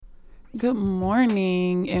Good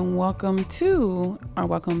morning and welcome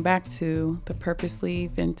back to the Purposely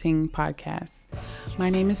Venting podcast. My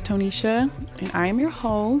name is Tonisha and I am your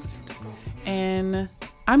host, and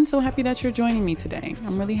I'm so happy that you're joining me today.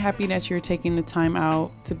 I'm really happy that you're taking the time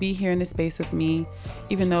out to be here in this space with me,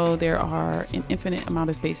 even though there are an infinite amount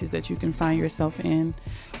of spaces that you can find yourself in,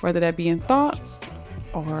 whether that be in thought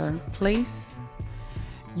or place.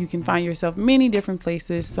 You can find yourself many different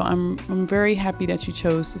places. So I'm very happy that you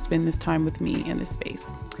chose to spend this time with me in this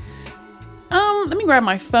space. Let me grab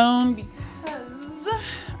my phone because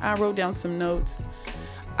I wrote down some notes.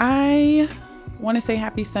 I want to say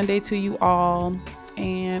happy Sunday to you all.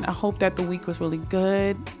 And I hope that the week was really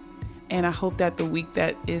good. And I hope that the week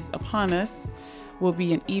that is upon us will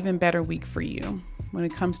be an even better week for you. When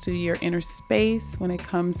it comes to your inner space, when it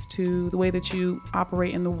comes to the way that you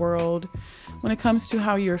operate in the world, when it comes to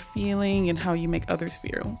how you're feeling and how you make others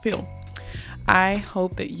feel. I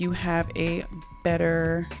hope that you have a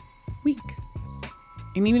better week.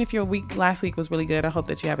 And even if your week last week was really good, I hope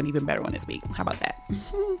that you have an even better one this week. How about that?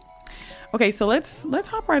 Okay, so let's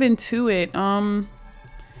hop right into it. I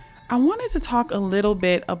wanted to talk a little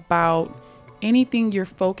bit about anything you're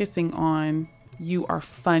focusing on, you are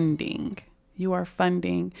funding. You are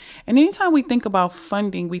funding. And anytime we think about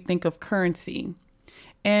funding, we think of currency.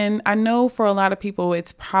 And I know for a lot of people,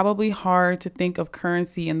 it's probably hard to think of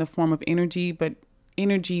currency in the form of energy, but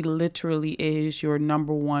energy literally is your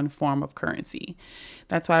number one form of currency.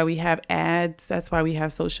 That's why we have ads. That's why we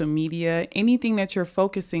have social media. Anything that you're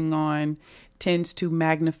focusing on tends to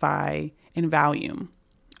magnify in volume.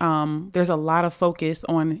 There's a lot of focus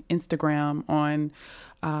on Instagram, on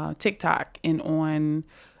TikTok, and on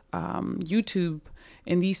YouTube.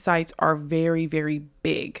 And these sites are very, very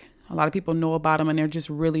big. A lot of people know about them, and they're just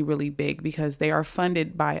really, really big because they are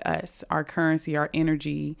funded by us, our currency, our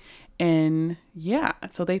energy. And yeah,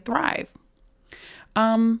 so they thrive.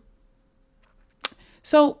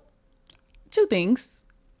 So two things.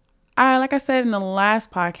 Like I said in the last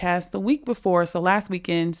podcast, the week before, so last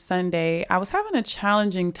weekend, Sunday, I was having a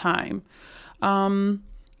challenging time.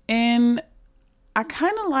 And I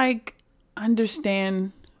kind of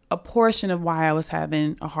understand a portion of why I was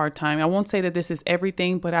having a hard time. I won't say that this is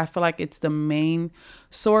everything, but I feel like it's the main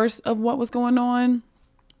source of what was going on.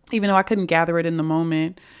 Even though I couldn't gather it in the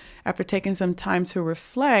moment, after taking some time to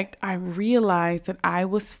reflect, I realized that I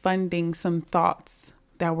was funding some thoughts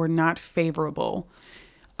that were not favorable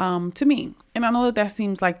to me. And I know that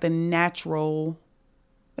seems like that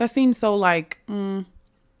seems so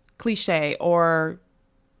cliche or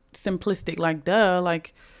simplistic,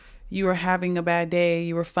 like you were having a bad day,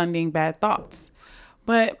 you were funding bad thoughts.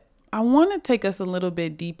 But I want to take us a little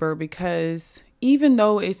bit deeper because even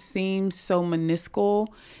though it seems so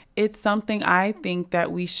minuscule, it's something I think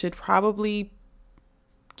that we should probably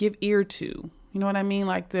give ear to. You know what I mean?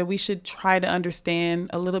 Like that we should try to understand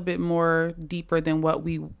a little bit more deeper than what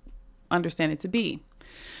we understand it to be.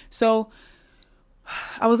 So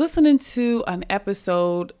I was listening to an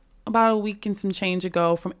episode about a week and some change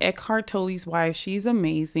ago from Eckhart Tolle's wife. She's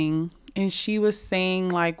amazing. And she was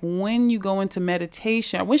saying when you go into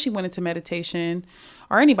meditation, when she went into meditation,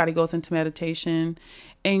 or anybody goes into meditation,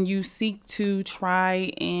 and you seek to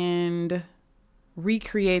try and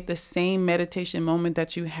recreate the same meditation moment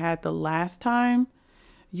that you had the last time,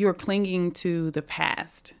 you're clinging to the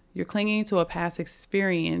past. You're clinging to a past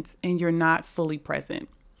experience and you're not fully present.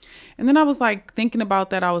 And then I was thinking about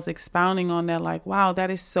that. I was expounding on that, wow,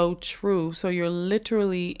 that is so true. So you're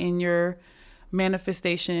literally in your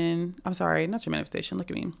manifestation. I'm sorry, not your manifestation.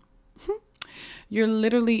 Look at me. You're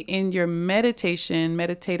literally in your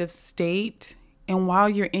meditative state. And while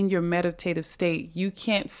you're in your meditative state, you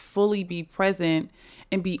can't fully be present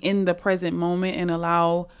and be in the present moment and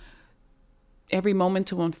allow every moment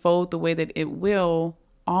to unfold the way that it will,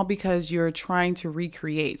 all because you're trying to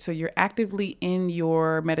recreate. So you're actively in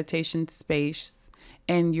your meditation space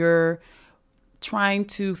and you're trying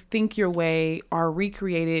to think your way or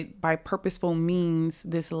recreate it by purposeful means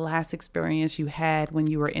this last experience you had when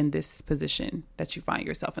you were in this position that you find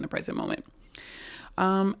yourself in the present moment.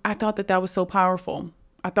 I thought that was so powerful.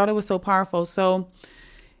 I thought it was so powerful. So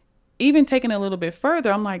even taking it a little bit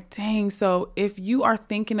further, I'm like, dang, so if you are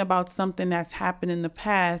thinking about something that's happened in the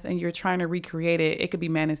past and you're trying to recreate it, it could be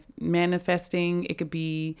manifesting, it could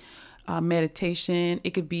be meditation, it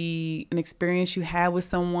could be an experience you had with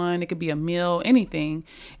someone, it could be a meal, anything.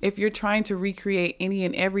 If you're trying to recreate any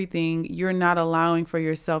and everything, you're not allowing for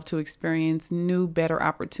yourself to experience new, better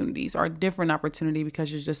opportunities or a different opportunity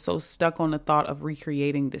because you're just so stuck on the thought of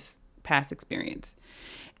recreating this past experience.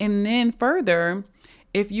 And then further,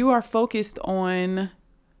 if you are focused on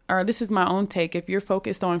or this is my own take, if you're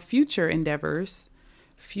focused on future endeavors,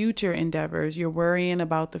 you're worrying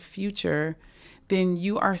about the future, then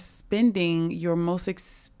you are spending your most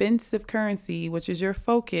expensive currency, which is your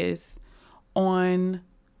focus, on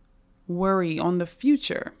worry, on the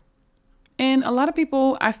future. And a lot of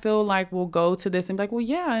people, I feel like, will go to this and be like, well,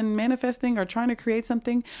 yeah, and manifesting or trying to create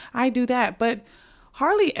something, I do that. But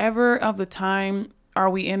hardly ever of the time are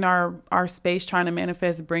we in our space trying to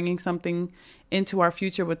manifest, bringing something into our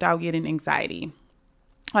future without getting anxiety.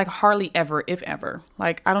 Like hardly ever, if ever.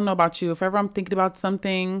 Like, I don't know about you. If ever I'm thinking about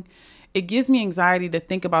something, it gives me anxiety to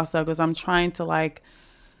think about stuff because I'm trying to like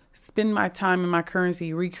spend my time and my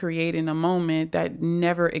currency recreating a moment that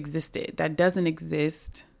never existed, that doesn't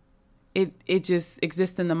exist. It just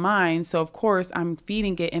exists in the mind. So of course I'm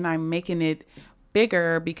feeding it and I'm making it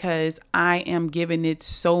bigger because I am giving it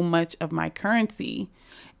so much of my currency,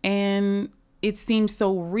 and it seems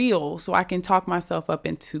so real. So I can talk myself up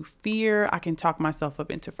into fear. I can talk myself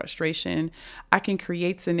up into frustration. I can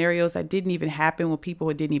create scenarios that didn't even happen with people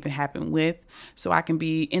it didn't even happen with. So I can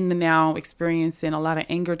be in the now experiencing a lot of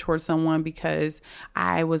anger towards someone because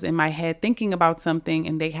I was in my head thinking about something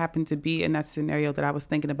and they happened to be in that scenario that I was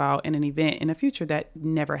thinking about in an event in the future that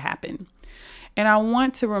never happened. And I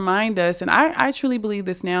want to remind us, and I truly believe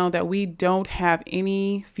this now, that we don't have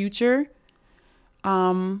any future.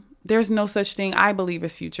 There's no such thing, I believe,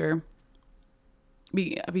 as future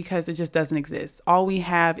because it just doesn't exist. All we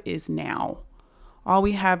have is now. All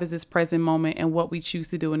we have is this present moment and what we choose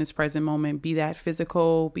to do in this present moment, be that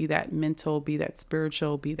physical, be that mental, be that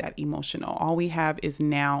spiritual, be that emotional. All we have is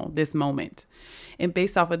now, this moment. And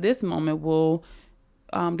based off of this moment, we'll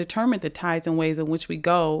determine the tides and ways in which we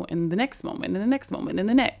go in the next moment, and the next moment, and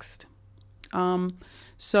the next.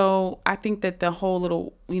 So I think that the whole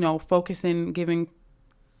little, focusing, giving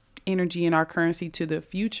energy in our currency to the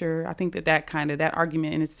future, I think that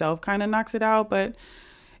argument in itself kind of knocks it out. But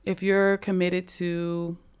if you're committed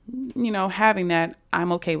to, having that,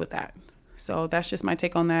 I'm okay with that. So that's just my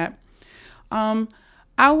take on that.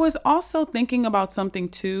 I was also thinking about something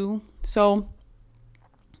too. So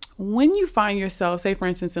when you find yourself, say for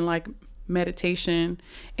instance, in like meditation,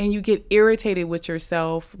 and you get irritated with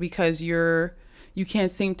yourself because you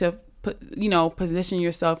can't seem to position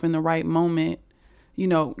yourself in the right moment,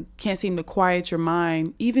 can't seem to quiet your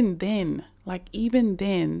mind, even then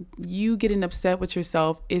you getting upset with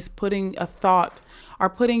yourself is putting a thought or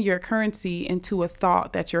putting your currency into a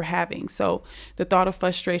thought that you're having. So the thought of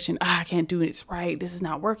frustration, I can't do this right. This is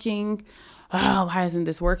not working. Oh, why isn't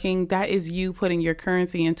this working? That is you putting your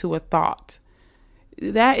currency into a thought.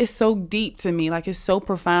 That is so deep to me. Like, it's so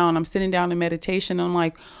profound. I'm sitting down in meditation. I'm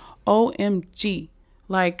like, OMG.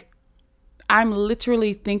 Like, I'm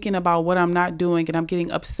literally thinking about what I'm not doing, and I'm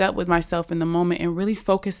getting upset with myself in the moment and really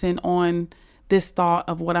focusing on this thought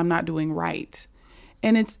of what I'm not doing right.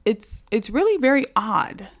 And it's really very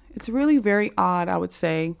odd. It's really very odd, I would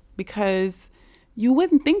say, because you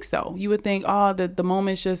wouldn't think so. You would think, the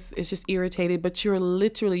moment it's just irritated, but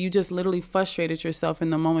you just literally frustrated yourself in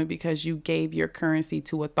the moment because you gave your currency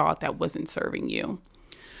to a thought that wasn't serving you.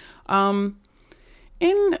 And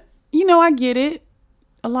I get it.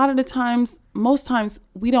 A lot of the times, most times,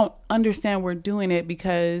 we don't understand we're doing it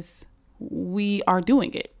because we are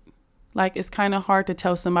doing it. Like, it's kind of hard to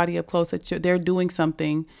tell somebody up close that they're doing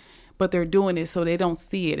something, but they're doing it so they don't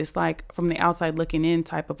see it. It's like from the outside looking in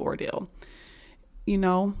type of ordeal.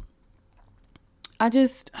 This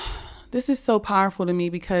is so powerful to me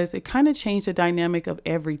because it kind of changed the dynamic of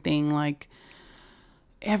everything. Like,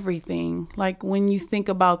 everything. Like, when you think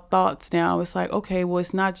about thoughts now, it's like, okay, well,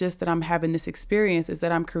 it's not just that I'm having this experience, it's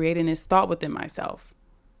that I'm creating this thought within myself.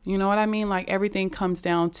 You know what I mean? Like, everything comes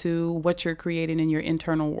down to what you're creating in your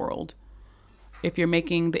internal world. If you're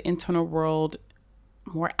making the internal world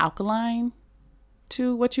more alkaline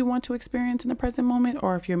to what you want to experience in the present moment,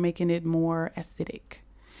 or if you're making it more acidic.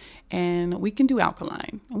 And we can do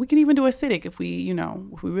alkaline, and we can even do acidic if we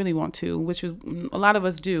really want to, which a lot of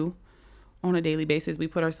us do. On a daily basis, we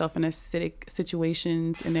put ourselves in acidic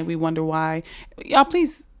situations, and then we wonder why. Y'all,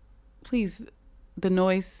 please, the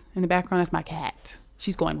noise in the background, that's my cat.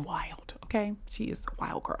 She's going wild, okay? She is a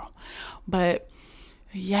wild girl. But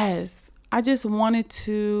yes, I wanted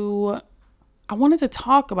to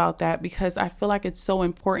talk about that because I feel like it's so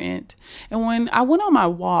important. And when I went on my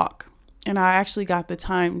walk, and I actually got the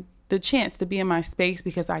chance to be in my space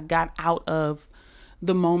because I got out of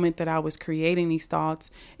the moment that I was creating these thoughts,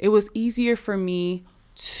 it was easier for me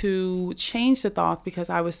to change the thoughts because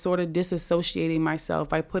I was sort of disassociating myself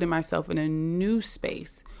by putting myself in a new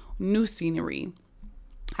space, new scenery,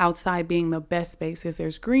 outside being the best space because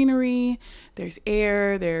there's greenery, there's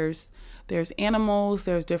air, there's There's animals,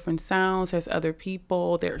 there's different sounds, there's other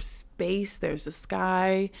people, there's space, there's the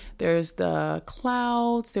sky, there's the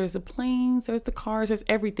clouds, there's the planes, there's the cars, there's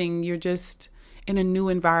everything. You're just in a new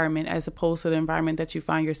environment as opposed to the environment that you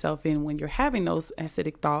find yourself in when you're having those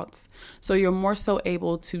acidic thoughts. So you're more so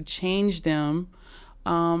able to change them.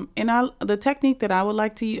 The technique that I would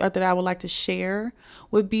like to share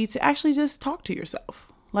would be to actually just talk to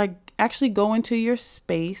yourself. Like actually go into your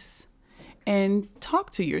space and talk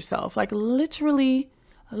to yourself. Like literally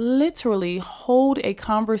hold a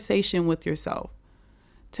conversation with yourself.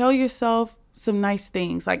 Tell yourself some nice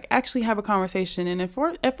things, like actually have a conversation. And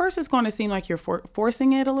at first it's going to seem like you're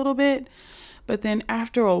forcing it a little bit, but then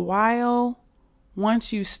after a while,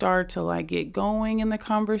 once you start to like get going in the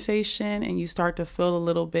conversation and you start to feel a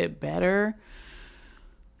little bit better,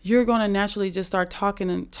 you're going to naturally just start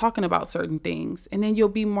talking about certain things. And then you'll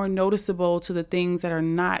be more noticeable to the things that are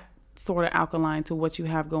not sort of alkaline to what you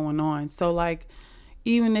have going on. So like,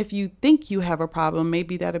 even if you think you have a problem,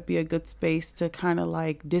 maybe that'd be a good space to kind of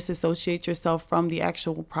like disassociate yourself from the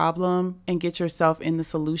actual problem and get yourself in the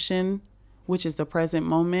solution, which is the present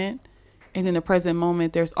moment. And in the present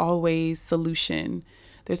moment, there's always solution.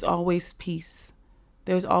 There's always peace.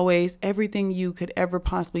 There's always everything you could ever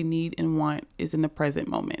possibly need and want is in the present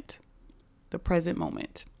moment. The present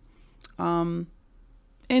moment. And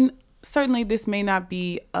certainly this may not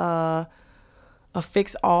be a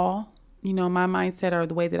fix all. You know, my mindset or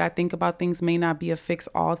the way that I think about things may not be a fix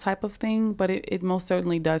all type of thing, but it most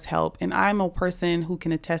certainly does help. And I'm a person who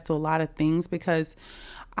can attest to a lot of things because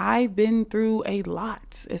I've been through a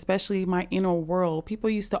lot, especially my inner world.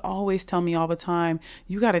 People used to always tell me all the time,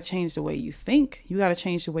 you got to change the way you think. You got to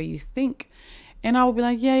change the way you think. And I would be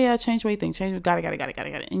like, yeah, change the way you think. Got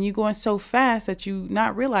it. And you going so fast that you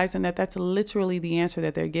not realizing that that's literally the answer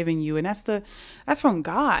that they're giving you. And that's from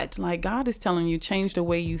God. Like God is telling you, change the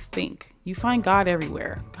way you think. You find God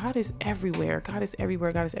everywhere. God is everywhere.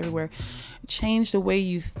 Change the way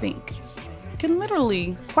you think. You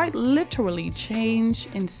can quite literally change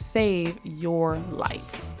and save your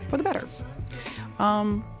life for the better.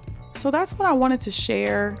 So that's what I wanted to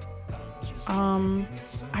share.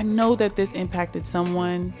 I know that this impacted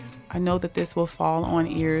someone. I know that this will fall on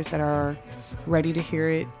ears that are ready to hear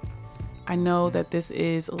it. I know that this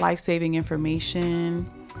is life-saving information.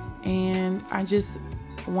 And I just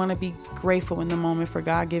want to be grateful in the moment for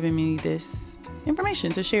God giving me this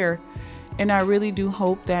information to share. And I really do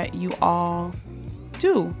hope that you all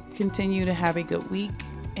do continue to have a good week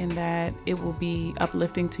and that it will be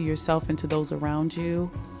uplifting to yourself and to those around you.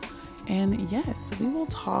 And yes, we will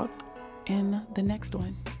talk in the next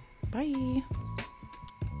one. Bye.